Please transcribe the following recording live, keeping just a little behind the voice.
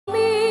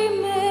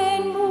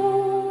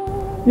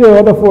Yeah,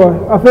 other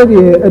for I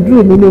feel a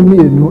dream in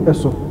me no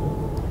eso.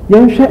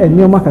 Yen hwe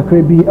enioma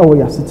kakra bi e wo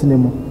yasetene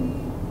mu.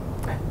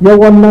 Ye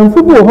wonnan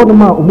fubu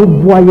hodoma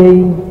omoboa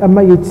yen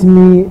ama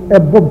yetimi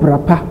ebo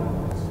brapa.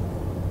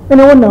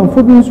 Ene wonnan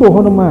fubu nso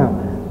hodoma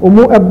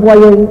omo eboa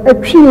yen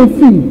atwe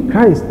fi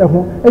Christ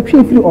eho,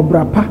 atwe fi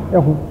obrapa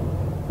eho.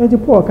 Enti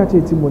Paul ka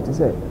che Timothy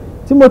say,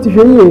 Timothy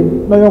hweye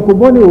na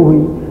yokobone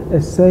ohi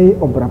esei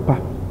obrapa.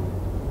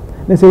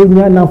 Na say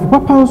nya na fu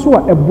papa nso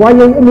a eboa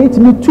yen ene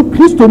yetimi tu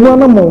Kristo mu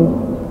anamo.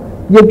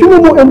 Ye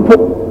dwumu mu empo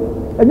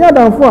anya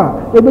danfo a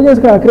ebenya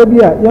sika akra bi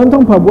a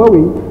yenton paboa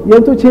we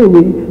yento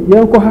chewe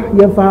yenko ha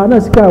yenfa na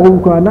sika wo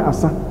kwa na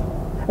asa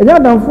anya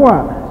danfo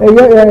a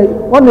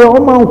one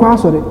o man kwa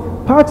asore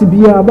party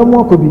bia ba mu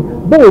akobi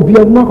ba obi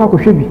a mu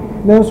akohwe bi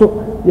nanso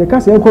ye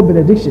ka se yenko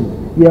benediction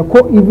ye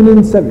ko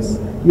evening service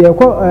ye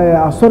ko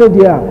asore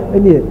dia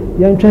ene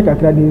yentwe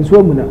kakra de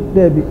nso mu na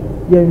da bi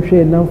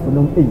yenhwe nanfo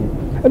nom eyi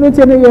eno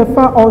tie ne ye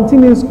fa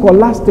ontini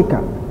Scholastica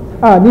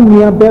ni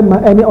nua be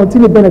ma ene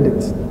ontini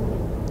Benedict.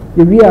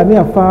 We are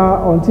near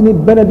far until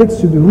Benedict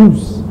to the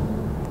rules.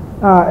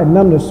 And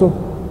none so.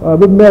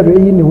 But Mary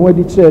in the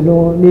wedding chair,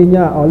 no,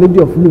 Nina, Our Lady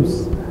of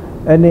Luz,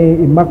 and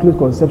Immaculate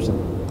Conception.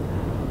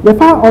 The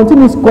far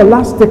until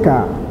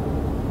Scholastica.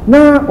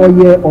 Now, or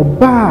ye or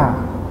bar.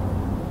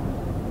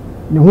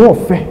 No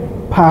fe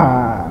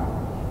pa.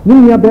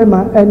 Nina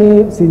Bema,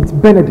 any Saint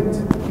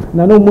Benedict.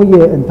 No more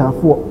ye and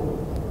Tafo.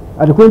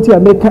 At the quantity I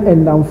make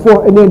and down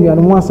for any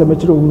and one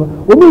cemetery. Omi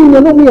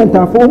no me and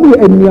Tafo, me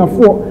and near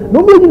four.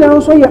 No me now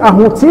so ye are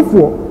hot safe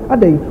for a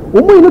day.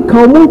 Omi no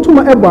come to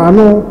my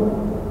ebano.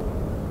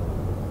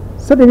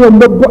 Said the young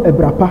boy a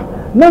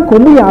brapa. Now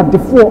come we are the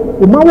four.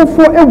 Oma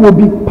for a will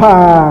be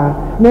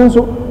pa.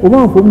 Nanso,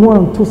 Oma from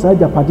 1 to side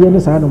Japadi and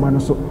the side of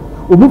Manaso.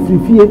 Omi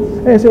free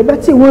fear and say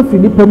that's a word for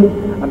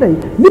Nipamu. A day.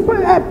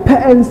 Nipper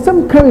and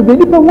some carry the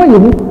Nipper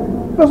way.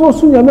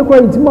 Because soon you make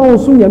quite more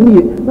soon you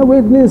meet. Now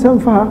wait, near some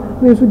far,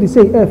 we should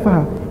say air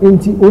far.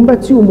 Into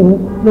Umbatu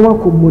no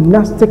one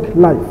monastic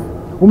life.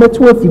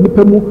 Umetu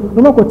Philippemu,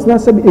 no one could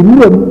not say a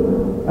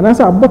room, and as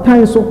a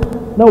botine so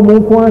now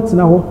one quite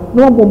now,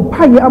 no one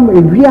pay am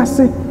a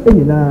riase,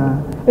 and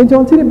na. And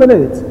until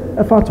Benedict,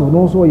 a fato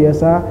no so yes,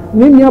 sir,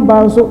 Ninia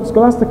Banso,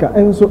 Scholastica,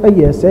 and so a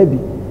yes, Abby.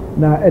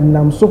 Na and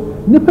nam so,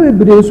 Nipper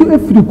be so a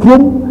free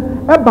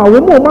chrome, about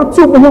 1 more month,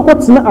 2 more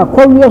what's not a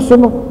call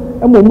so.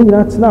 Emo mu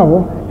nyina tena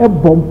ho e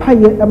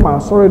bompaye e ma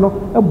asore no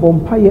e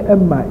bompaye e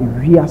ma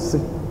ewiase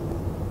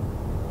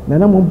na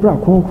na mo bra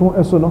kronkron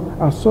eso no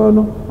asore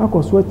no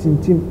akoso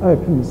atintim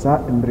apim sa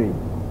embre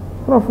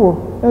profo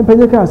e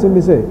penye ka asem bi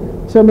se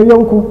che me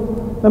yonko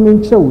na me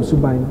nkyere wo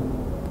suban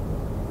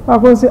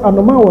akon se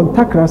anoma won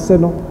takra se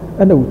no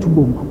e na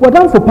otubom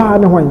wadan fo pa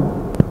ne hwan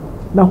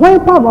na hwan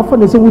pa ma fa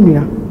ne se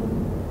wunua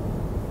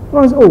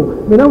oh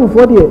me na mo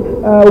fo de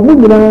wo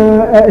nyina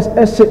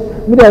ehye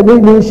me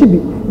de me shibi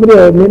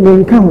me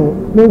nka ho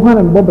me nkwa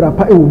na mbobra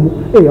pa ewo mu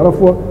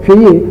yorofo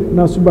hweye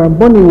na suban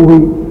boni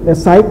wo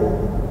esai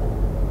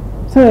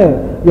se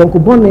yonko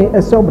boni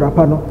esobra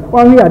pa no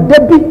wa hwe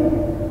adabi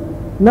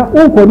na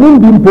onko no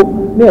mbimpo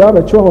na ya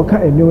ba chwo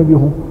ka enwema bi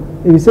ho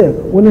e se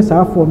woni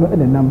saafo no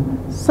enenam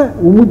se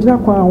wo mu gina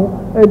kwa ho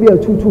e bi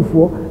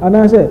atutufo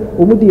ana se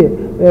wo mu de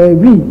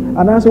wi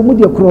ana se wo mu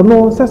de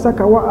krono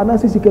sasaka wa ana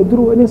se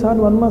sikaduru eni sa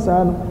no ma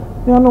sa no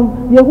yanom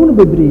ye hunu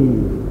bebre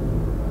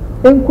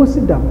enkosi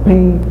da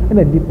pen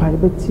na dipa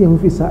betie ho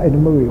fisa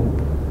enumwe ho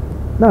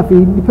na afi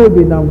dipa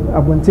be na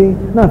abonten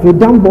na afi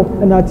dambo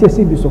na atie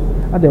si bi so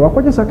ade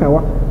wakwaje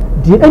sakawa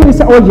die eni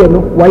sa oye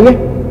no waye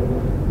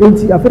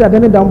enti afi da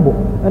ne dambo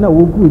na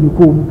wogu ni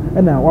kom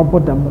na wabɔ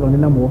dambo ne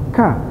nam wo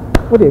ka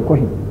wo de kɔ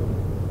he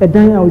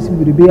edan a osi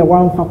biribe a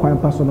wamfa kwan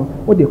pa so no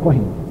wo de kɔ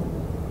he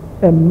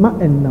emma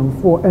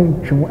ennamfo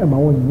entwe ema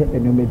wonye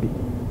enuma bi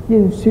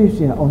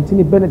yensusu a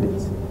ontini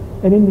Benedict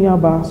ene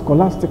nuaba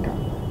Scholastica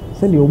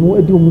send your more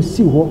edu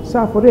si ho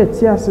sa for the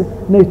tiase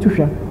na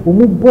etuhwa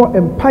omu bo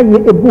empaye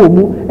ebo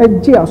omu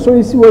eje aso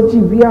esi waji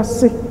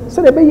wiase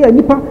se de be ya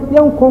nipa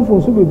yan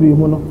conference bebre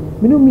mu no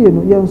menu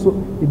mienu yan so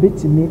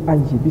ebetimi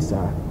age bisa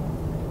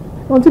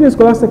ontini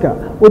Scholastica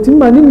otimi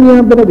ma ni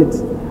nia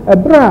Benedict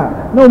ebra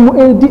na omu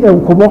edi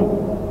enkomo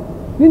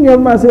ni nia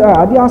ma se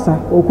ade asa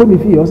okomi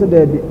fi o se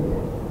de bi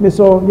me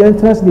so yan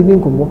trans ni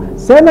enkomo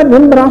se na ne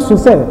mmra so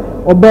se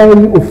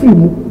obayi ofiri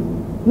mu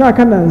na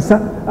aka na nsa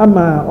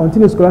ama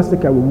ontini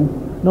Scholastica wo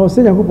na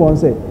osenya kupon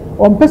se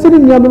on peseni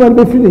nia be ma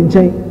be firi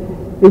nchen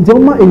eje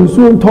ma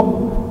ensuo nto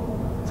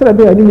se da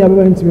be ya nia be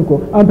ma ntimi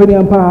ko ampani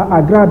ampa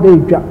agrada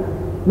edwa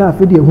na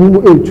afi de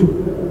hu etu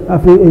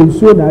afi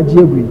ensuo na age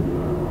agui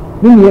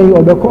ni nia yi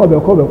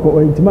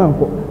obeko entima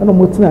anko na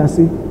mo tena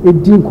ase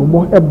edi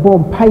nkomo ebo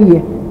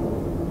mpaye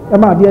e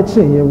ma de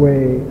akire ye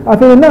we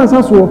afi na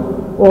nsa so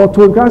o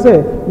to nka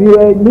se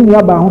ni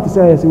nia ba ho te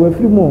se we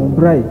firi mo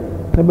brai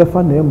na be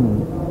fa na emu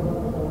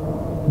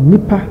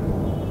nipa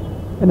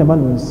ena ma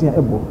no nsia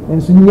ebo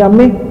enso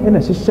nyame ena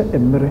hyehye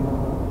emre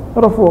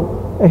orofo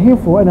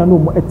ehefo ena no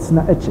mo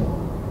etina eche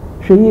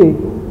hweye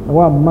na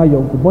wa ma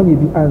yonko boni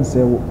bi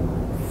anse wo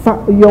fa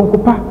yonko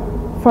pa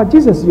fa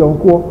Jesus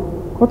yonko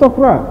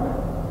kotokura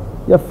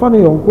ya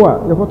fane yonko a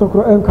ya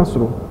kotokro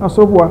enkasoro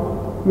asoboa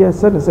ye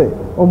se ne se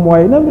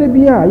omoaye na mre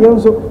bia ye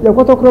nso ya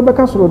kotokro be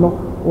kasoro no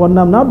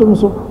wonam na adom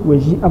so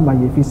waji ama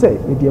ye fi se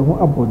e de ho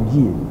abon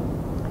yie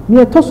ni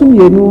etosum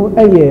yenu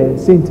eye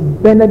Saint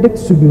Benedict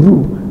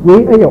Subiru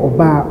we eye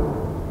oba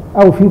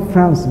a ofi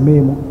France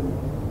memo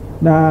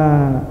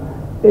na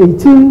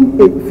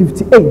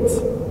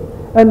 1858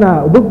 and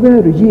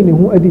obogbe regime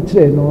hu adi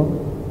kire no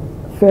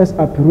first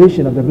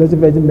apparition of the Blessed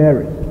Virgin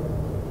Mary.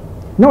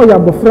 Now you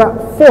have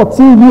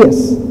 14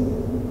 years.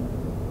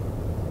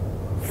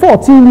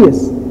 14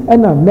 years.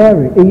 And now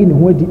Mary,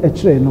 who adi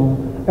kire no,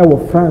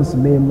 France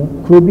memo,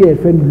 krobi a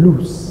friend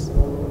loose.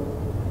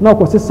 Now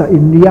kwasesa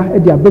enua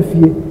adi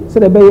abafie, se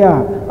de be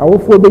ya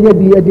awofo benya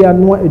bi adi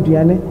anoa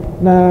aduane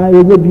na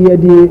yenye bi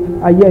adi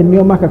aye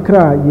nneoma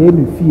kakra ye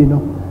no fie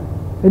no.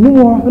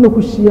 Enu wo na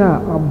kuhia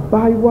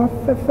abaiwa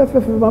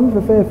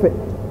fe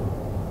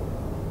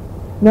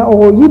na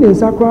o yi ne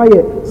sakra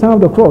ye sign of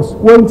the cross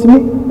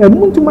wontimi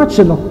emuntu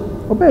mache no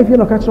oba fie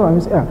no ka kire wa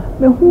me say ah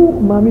me hu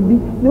maami bi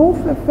ne wo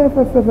fe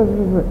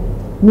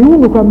me hu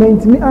no kwa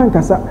mentimi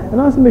ankasa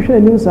na so me hwe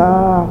anim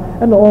saa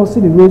na all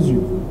see the rosary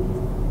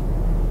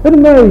enu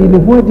Mary ne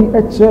hu adi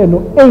a kire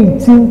no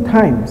 18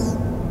 times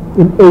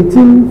in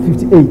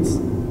 1858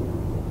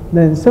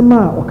 na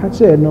nsema o ka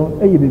kire no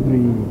eye bebre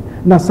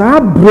na saa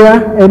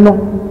bra eno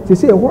se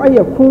se ho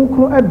aye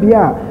kronkron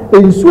abia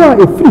ensu a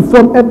efiri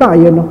fam eba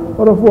aye no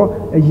orofo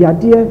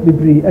ayade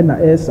bebre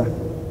na esa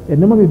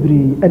enoma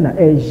bebre na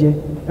eje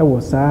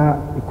ewo saa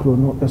ekro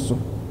no eso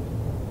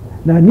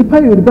na nipa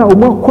yoruba o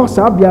mo akọ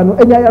saa bia no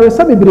enya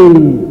yaresa bebre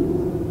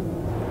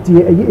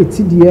die eye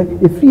etidie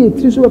efiri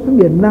etiri so wapem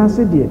ye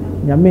nase die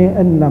nyame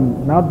ennam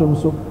na adom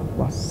so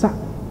wasa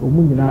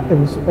omu nyina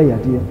enso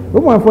ayade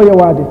o mo afọ ye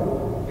wade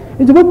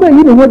nti bo ba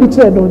yi ne ho di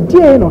kire no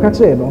die no ka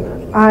kire no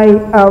I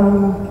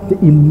am the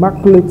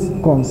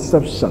Immaculate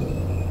Conception.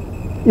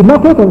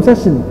 Immaculate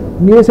Conception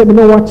means that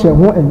no watch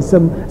and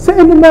some say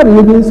any Mary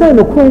you say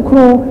no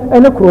crown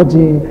and a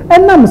croje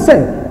and nam say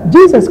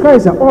Jesus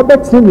Christ are all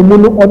better in the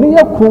moon or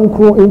near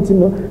crown into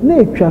no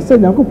nature say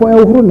na kupo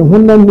ehuru ne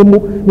honam ne mu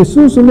ne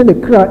sunsun ne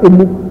kra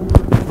emu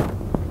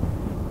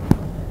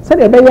say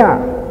the beya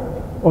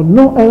or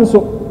no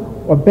enso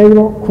or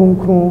beyo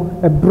crown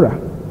ebra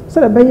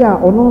say the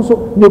beya or no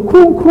so ne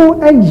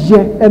crown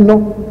eye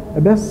eno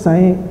ebe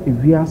san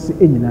ewiase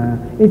enyina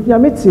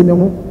efiameti ne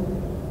ho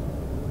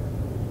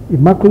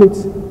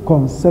Immaculate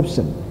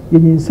Conception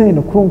yenyinsɛn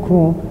no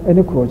kronkron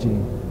ene kroje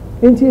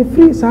enti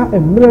efiri saa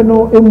emre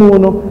no emu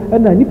no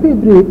na nipa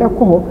ebre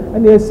ekɔ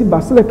na esi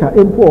basilica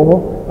empo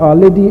ho Our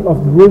Lady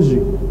of the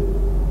Rosary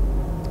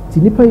ti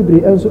nipa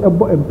ebre enso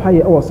ebo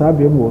empire ɛwɔ saa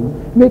bere mu no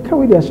meka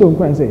we dey ahye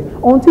nkwan sɛ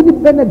until the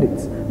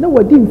Benedict na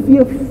wadi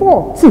mfie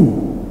 14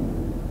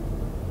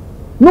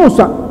 no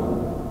sa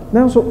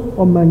nanso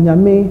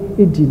omanyame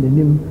edi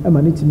nanim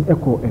ama ne tim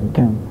ekɔ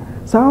enkan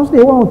saa so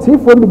dey wa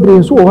tifo bebre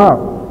nso wɔ ha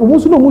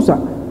omusu no musa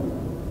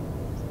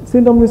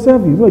Saint Dominic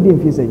service no dey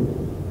mfie say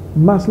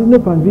Maslino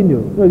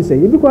Panvinio no dey say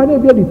ebi kwa na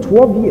ebi dey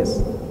 12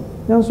 years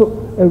nanso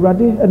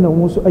awurade na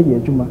wo so aye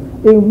adwuma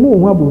emu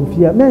ho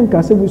abomfia na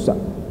nka se busa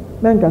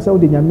na nka se wo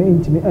de nyame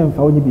ntimi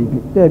emfa wo nye bebi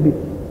da bi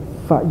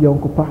fa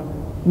yonkopa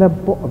na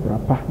bo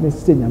obrapa na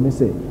se nyame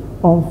se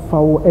onfa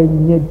wo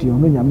enye dio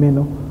no nyame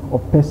no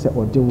opese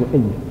ode wo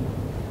enye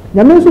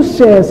nyame so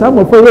share sa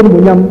mo fo wo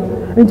nyam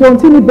nti on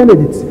tini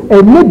Benedict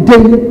e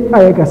medei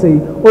ayeka say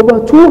over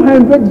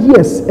 200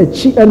 years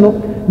echi eno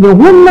ne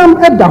honam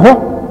eda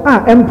ho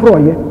a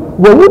employe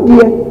wo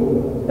wudie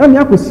na me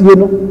akosie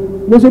no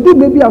no so di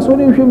bebi aso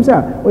ne hwem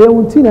sa oya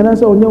wuntini na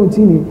sa onya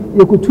wuntini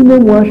yekutu na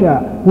mu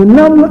ahwa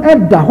honam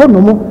eda ho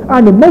no mo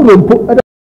a ne mawrompo